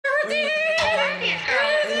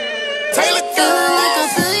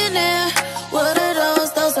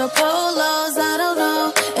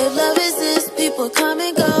will come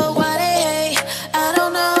and go. Why they hate? I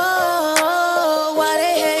don't know. Why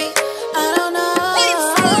they hate? I don't know.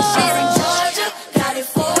 She's in Georgia, got it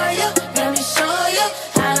for you. Let me show you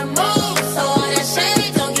how to move. So all that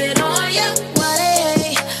shade don't get on you. Why they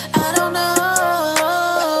hate? I don't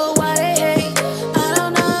know. Why they hate? I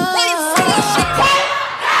don't know.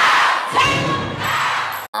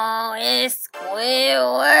 Oh, it's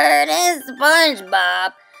Squidward and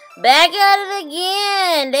SpongeBob back at it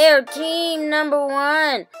again. They're team number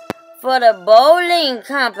 1 for the bowling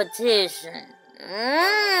competition.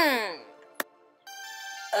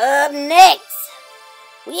 Up next,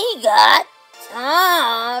 we got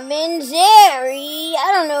Tom and Jerry.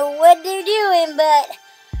 I don't know what they're doing, but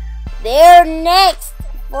they're next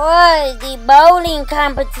for the bowling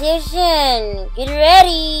competition. Get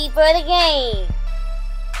ready for the game.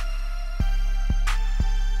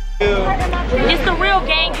 It's the real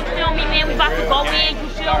game, you feel me, man? We about to go in, you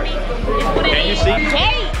feel me? It's what it is.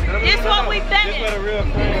 Hey, this what we betting. This where the real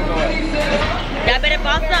game going. Y'all better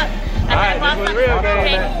boss up. Alright, this where the real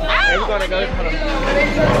game going. Hey, we're gonna go.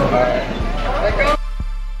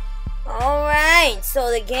 Alright,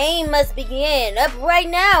 so the game must begin. Up right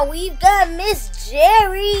now, we've got Miss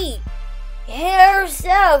Jerry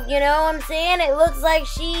herself, you know what I'm saying? It looks like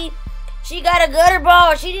she got a gutter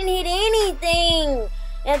ball. She didn't hit anything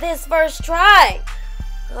at this first try.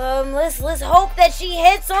 Let's hope that she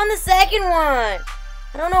hits on the second one.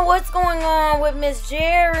 I don't know what's going on with Miss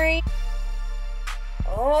Jerry.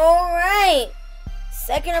 Alright,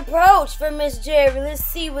 second approach for Miss Jerry. Let's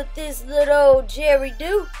see what this little Jerry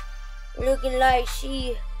do. Looking like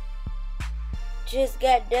she just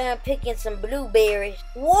got done picking some blueberries.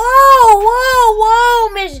 Whoa,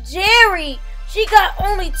 Miss Jerry. She got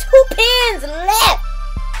only 2 pins left.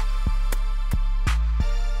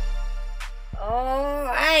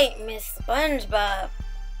 Alright, Miss SpongeBob.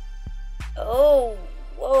 Oh,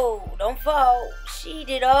 whoa, don't fall. She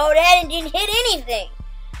did all that and didn't hit anything.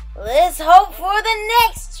 Let's hope for the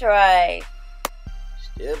next try.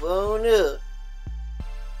 Step on up.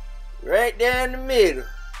 Right down the middle.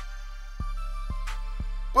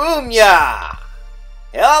 Boom ya!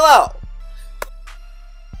 Hello!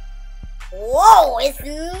 Whoa, it's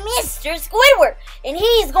Mr. Squidward, and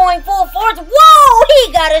he's going full force. Whoa,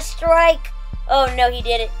 he got a strike. Oh no, he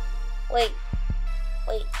did it. Wait.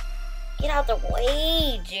 Get out the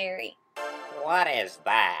way, Jerry. What is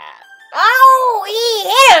that? Oh, he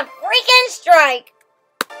hit a freaking strike.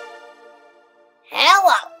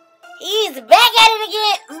 Hello. He's back at it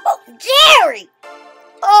again. Jerry.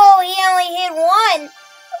 Oh, he only hit 1.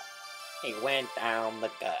 He went down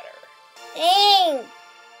the gutter. Dang.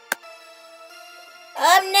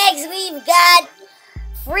 Up next, we've got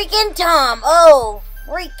freaking Tom. Oh,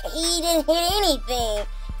 freak. He didn't hit anything.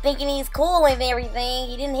 Thinking he's cool and everything.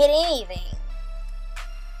 He didn't hit anything.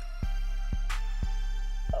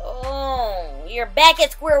 Oh, you're back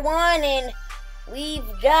at square one, and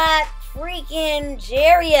we've got freaking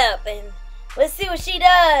Jerry up. And let's see what she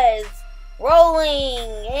does.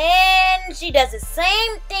 Rolling. And she does the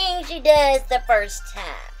same thing she does the first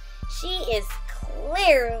time. She is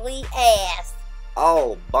clearly ass.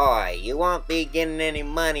 Oh boy, you won't be getting any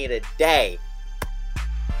money today.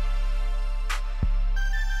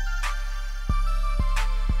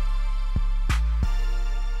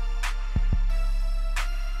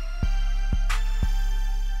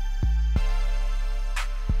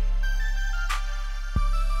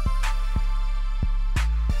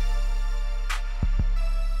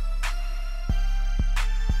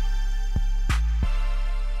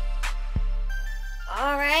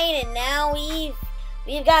 Alright, and now we've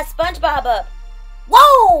got SpongeBob up.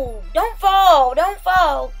 Whoa! Don't fall, don't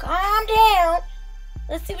fall. Calm down.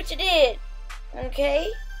 Let's see what you did. Okay,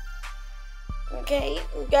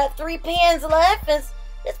 we've got 3 pins left. It's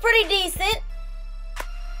pretty decent.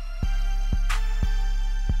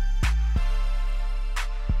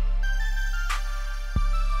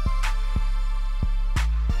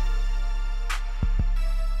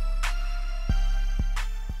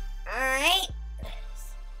 Alright.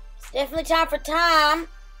 It's definitely time for Tom.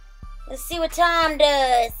 Let's see what Tom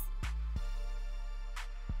does.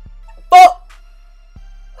 Oh!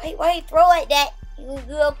 Why you throw like that? You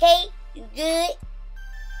okay? You good?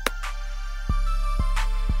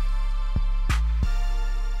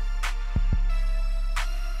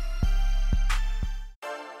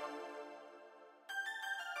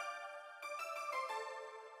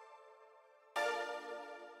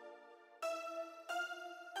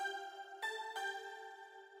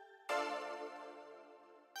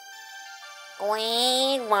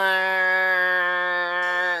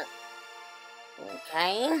 Squidward.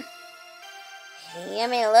 Okay. He Yeah,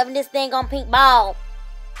 man, loving this thing on pink ball.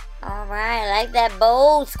 Alright, I like that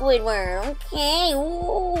bold Squidward. Okay,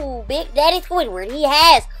 ooh, Big Daddy Squidward. He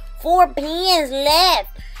has 4 pins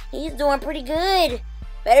left. He's doing pretty good.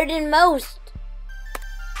 Better than most.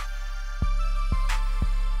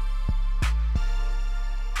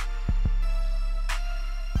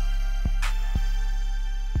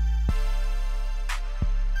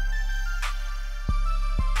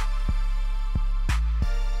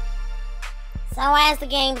 So as the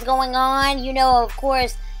game's going on, you know, of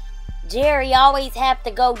course, Jerry always have to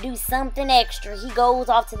go do something extra. He goes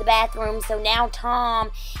off to the bathroom, so now Tom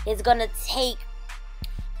is gonna take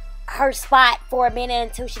her spot for a minute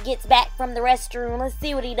until she gets back from the restroom. Let's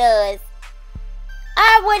see what he does.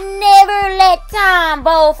 I would never let Tom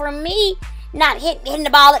bowl for me. Not hitting the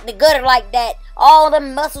ball at the gutter like that. All the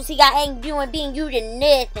muscles he got ain't being used in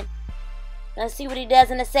nothing. Let's see what he does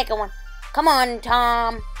in the second one. Come on,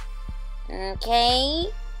 Tom. Okay.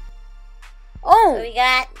 Oh, so we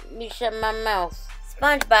got, me shut my mouth.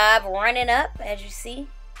 SpongeBob running up, as you see.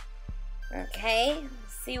 Okay,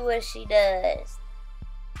 let's see what she does.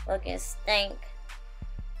 Looking stink.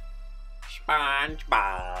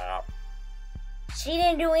 SpongeBob. She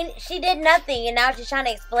didn't do any, she did nothing, and now she's trying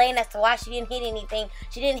to explain as to why she didn't hit anything.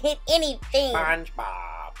 She didn't hit anything. SpongeBob.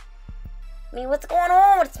 I mean, what's going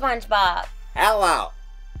on with SpongeBob? Hello.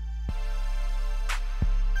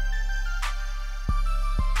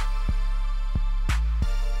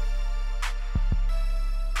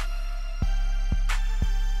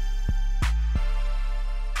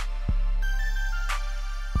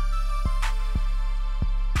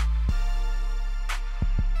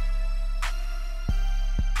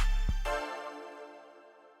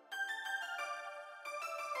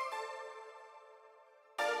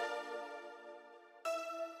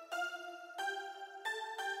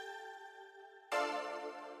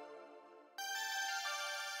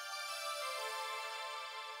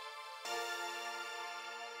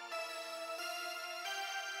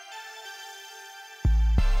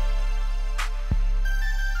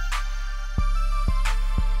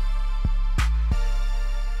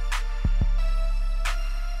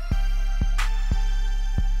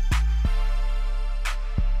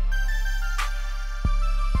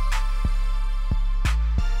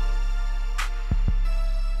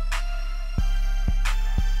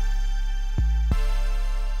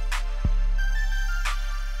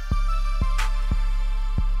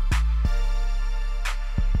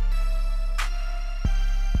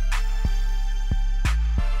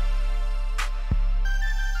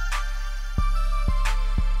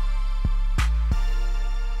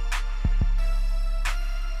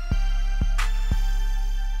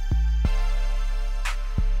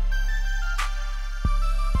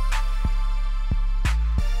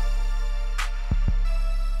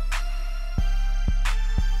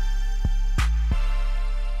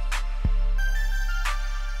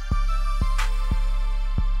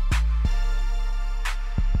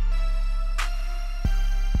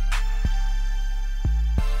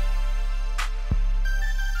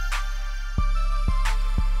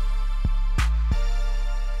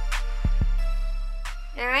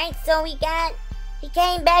 Alright, so he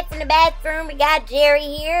came back from the bathroom. We got Jerry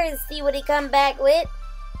here. Let's see what he come back with.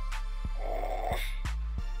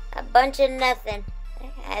 A bunch of nothing,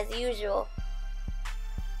 as usual.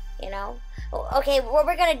 You know? Okay, what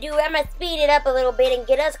we're gonna do, I'm gonna speed it up a little bit and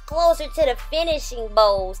get us closer to the finishing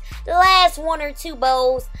bowls. The last 1 or 2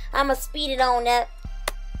 bowls, I'm gonna speed it on up.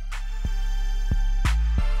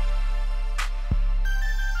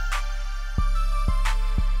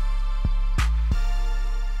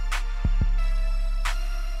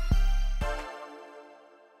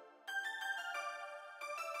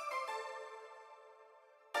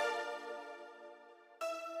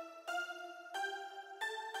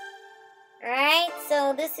 Alright,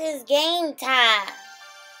 so this is game time.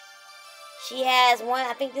 She has one,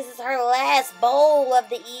 I think this is her last bowl of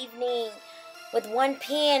the evening with 1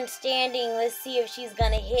 pin standing. Let's see if she's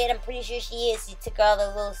gonna hit. I'm pretty sure she is. She took all the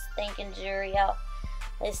little stinking jewelry off.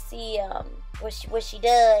 Let's see what she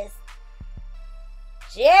does.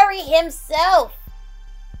 Jerry himself.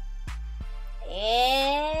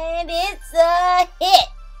 And it's a hit.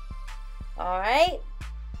 Alright.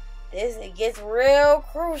 It gets real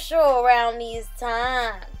crucial around these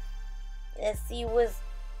times. Let's see what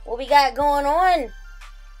we got going on.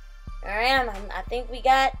 Alright, I think we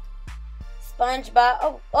got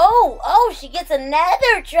SpongeBob. Oh, she gets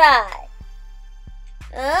another try.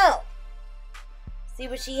 Oh. See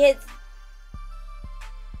what she hits.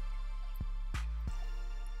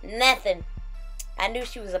 Nothing. I knew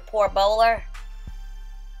she was a poor bowler.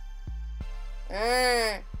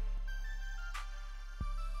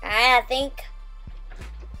 I think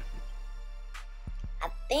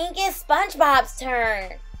it's SpongeBob's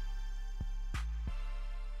turn.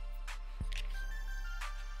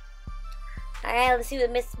 Alright, let's see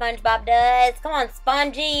what Miss SpongeBob does. Come on,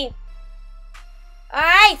 Spongy.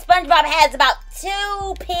 Alright, SpongeBob has about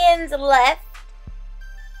 2 pins left.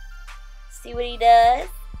 See what he does.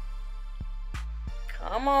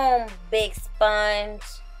 Come on, Big Sponge.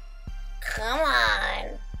 Come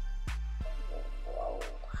on. Whoa.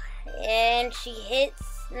 And she hits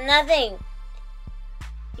nothing.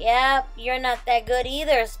 Yep, you're not that good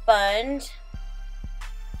either, Sponge.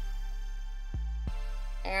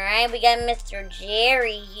 Alright, we got Mr.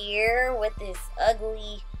 Jerry here with this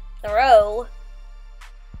ugly throw.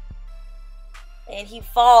 And he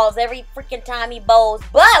falls every freaking time he bowls.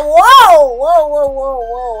 But, whoa! Whoa, whoa, whoa,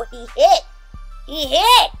 whoa. He hit. He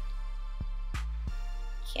hit!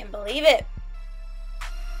 Can't believe it.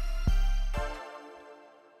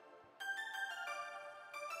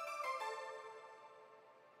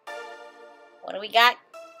 What do we got?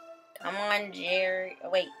 Come on, Jerry. Oh,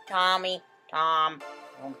 wait, Tommy. Tom.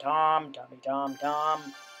 Tommy.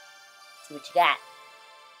 See what you got.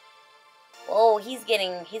 Whoa, he's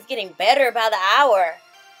getting better by the hour.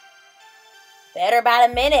 Better by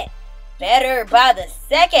the minute. Better by the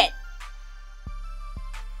second.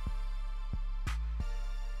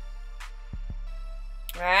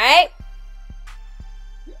 Alright.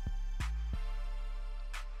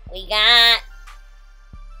 We got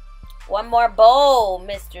one more bowl,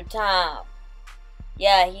 Mr. Tom.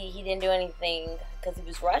 Yeah, he didn't do anything because he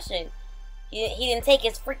was rushing. He didn't take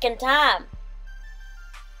his freaking time.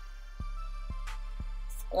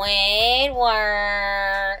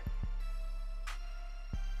 Squidward.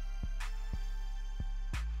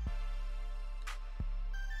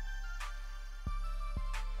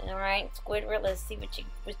 Alright, Squidward, let's see what you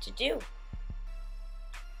do.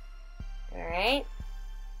 Alright.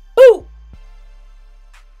 Boo!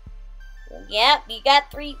 Yep, you got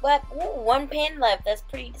 3 what? Ooh, 1 pin left. That's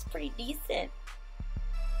pretty decent.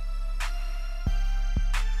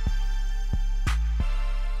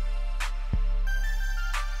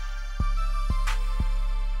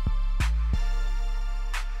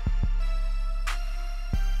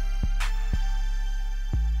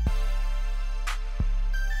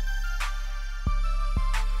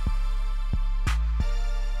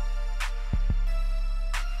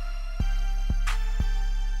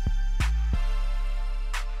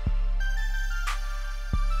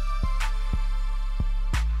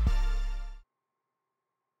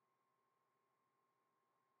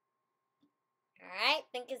 Alright,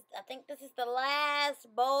 I think this is the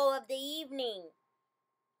last bowl of the evening.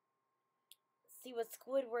 Let's see what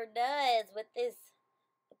Squidward does with this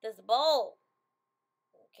bowl.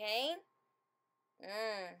 Okay.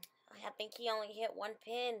 I think he only hit 1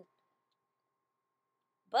 pin.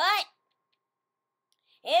 But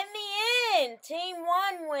in the end, Team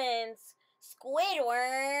 1 wins.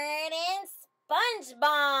 Squidward and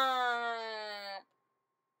SpongeBob.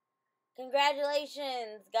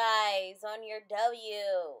 Congratulations, guys, on your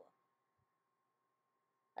W.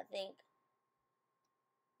 I think.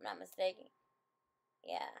 I'm not mistaken.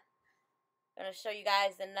 Yeah. I'm going to show you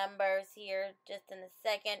guys the numbers here just in a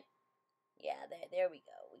second. Yeah, there we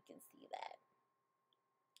go. We can see that.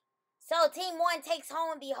 So, Team 1 takes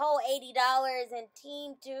home the whole $80, and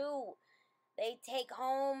Team 2, they take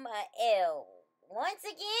home a L. Once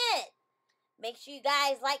again, make sure you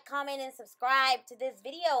guys like, comment, and subscribe to this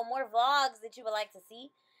video. More vlogs that you would like to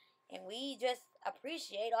see. And we just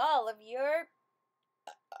appreciate all of your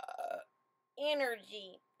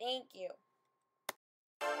energy. Thank you.